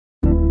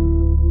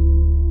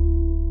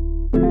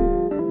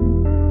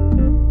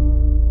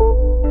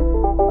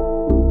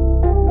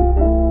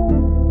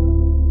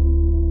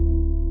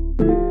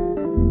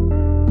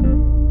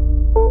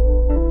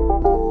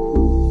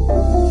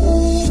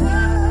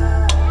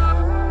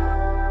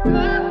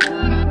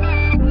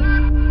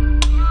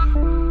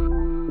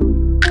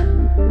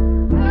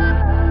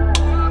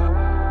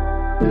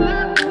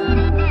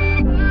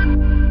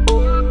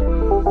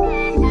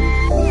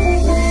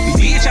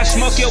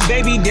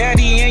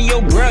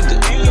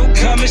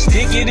and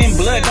stick it in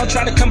blood. Don't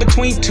try to come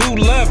between two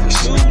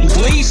lovers.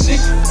 Gleason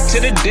to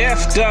the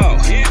death, though.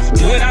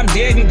 When I'm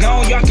dead and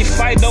gone, y'all can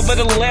fight over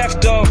the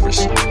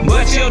leftovers.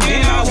 But till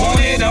then, I want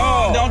it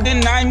all. Don't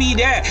deny me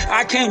that.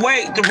 I can't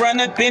wait to run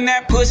up in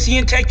that pussy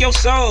and take your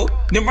soul.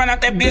 Then run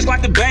out that bitch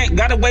like the bank.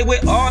 Got away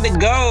with all the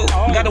gold.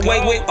 Got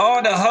away with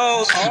all the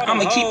hoes.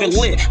 I'ma keep it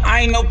lit.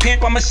 I ain't no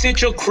pimp, I'ma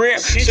send your crib.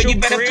 So you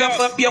better cuff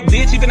up your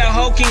bitch, even a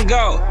hoe can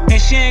go.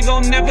 And she ain't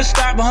gon' never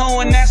stop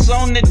hoeing, that's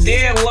on the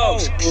dead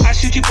lows. I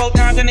shoot you 4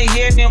 times in the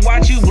head, then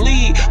watch you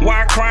bleed.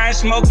 While I cry and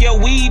smoke your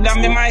weed,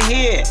 I'm in my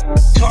head.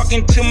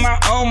 Talking to my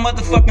own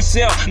motherfucking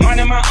self,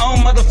 minding my own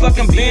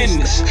motherfucking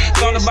business.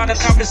 Thought about a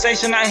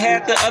conversation I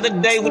had the other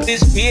day with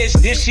this bitch.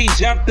 Then she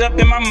jumped up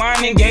in my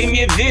mind and gave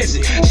me a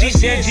visit. She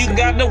said, you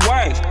got the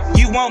wife,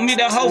 you want me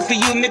to hoe for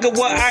you, nigga,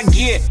 what I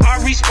get?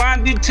 I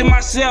responded to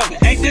myself,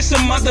 ain't this a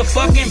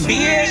motherfucking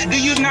bitch? Do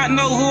you not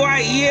know who I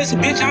is?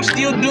 Bitch, I'm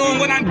still doing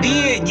what I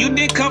did. You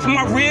did come from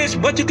my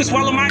wrist, but you can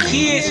swallow my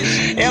kids.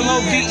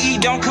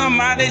 LOVE don't come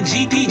out of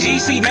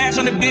GPGC. Match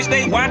on the bitch,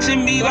 they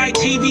watching me like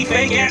TV.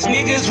 Fake ass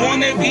niggas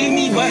wanna be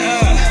me, but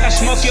I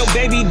smoke your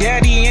baby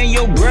daddy and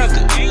your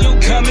brother.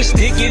 Come and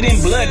stick it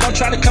in blood. Don't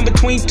try to come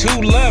between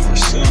two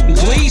lovers.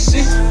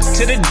 Gleason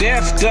to the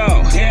death,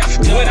 though.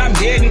 When I'm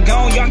dead and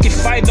gone, y'all can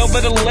fight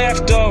over the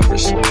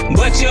leftovers.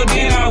 But till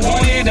then, I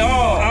want it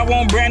all. I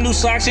want brand new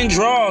socks and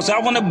drawers. I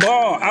want a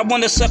ball. I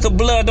want to suck a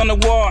blood on the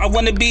wall. I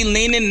want to be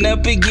leaning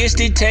up against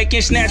it,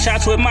 taking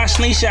snapshots with my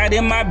slingshot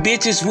and my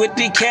bitches with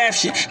the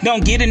caption.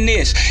 Don't get in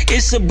this.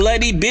 It's a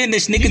bloody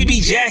business. Niggas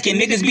be jacking.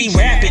 Niggas be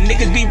rapping.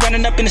 Niggas be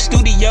running up in the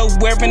studio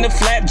wearing a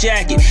flap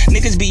jacket.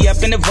 Niggas be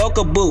up in the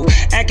vocal booth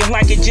acting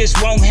like it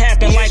just won't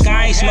happen. Like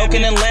I ain't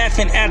smoking and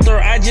laughing after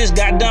I just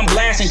got done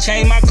blasting.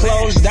 Change my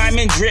clothes,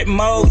 diamond drip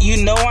mode.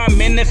 You know I'm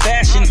in the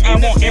fashion. I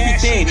want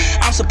everything.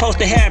 I'm supposed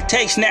to have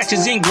take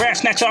snatches and grab.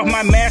 Snatch off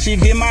my mask,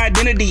 reveal my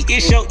identity.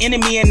 It's your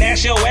enemy and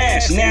that's your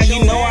ass. Now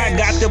you know I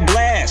got the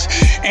blast.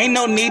 Ain't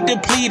no need to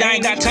plead, I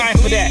ain't got time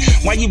for that.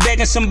 Why you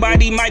begging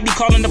somebody, might be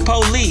calling the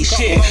police.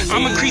 Shit,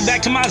 I'ma creep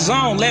back to my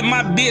zone. Let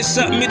my bitch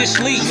suck me to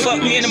sleep.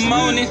 Fuck me in the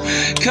morning.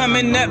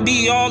 Coming up,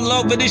 be all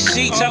over the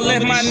sheets. I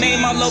left my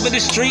name all over the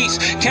streets.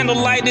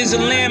 Candlelight is a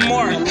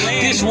landmark.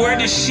 This where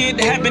this shit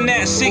happened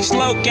at Sixx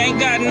Loc, ain't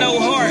got no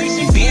heart.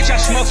 Bitch, I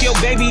smoke your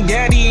baby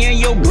daddy and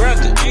your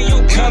brother.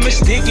 Come and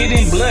stick it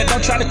in blood.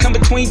 Don't try to come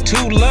between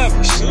two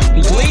lovers.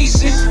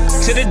 Gleason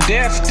to the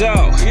death,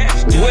 though.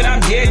 When I'm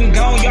dead and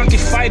gone, y'all can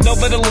fight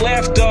over the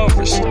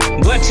leftovers.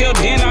 But till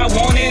then, I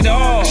want it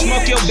all.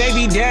 Smoke your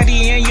baby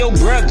daddy and your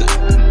brother.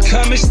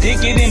 Come and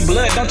stick it in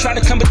blood. Don't try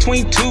to come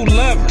between two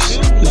lovers.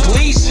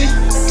 Gleason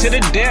to the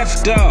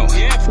death, though.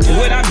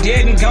 When I'm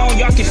dead and gone,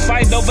 y'all can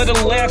fight over the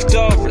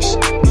leftovers.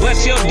 But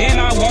till then,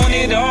 I want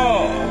it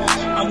all.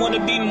 I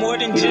wanna be more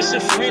than just a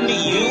friend to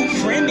you.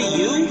 Friend to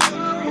you.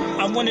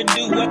 I wanna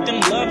do what them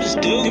lovers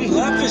do. Them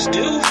lovers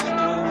do.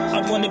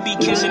 I wanna be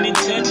kissing and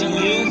touching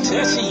you.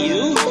 Touching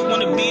you.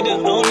 Wanna be the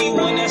only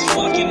one that's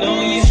fucking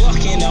on you.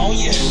 Fucking on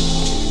you.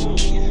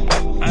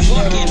 I'm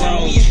fucking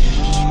on you.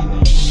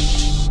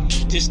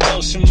 Just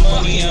throw some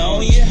money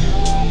on you.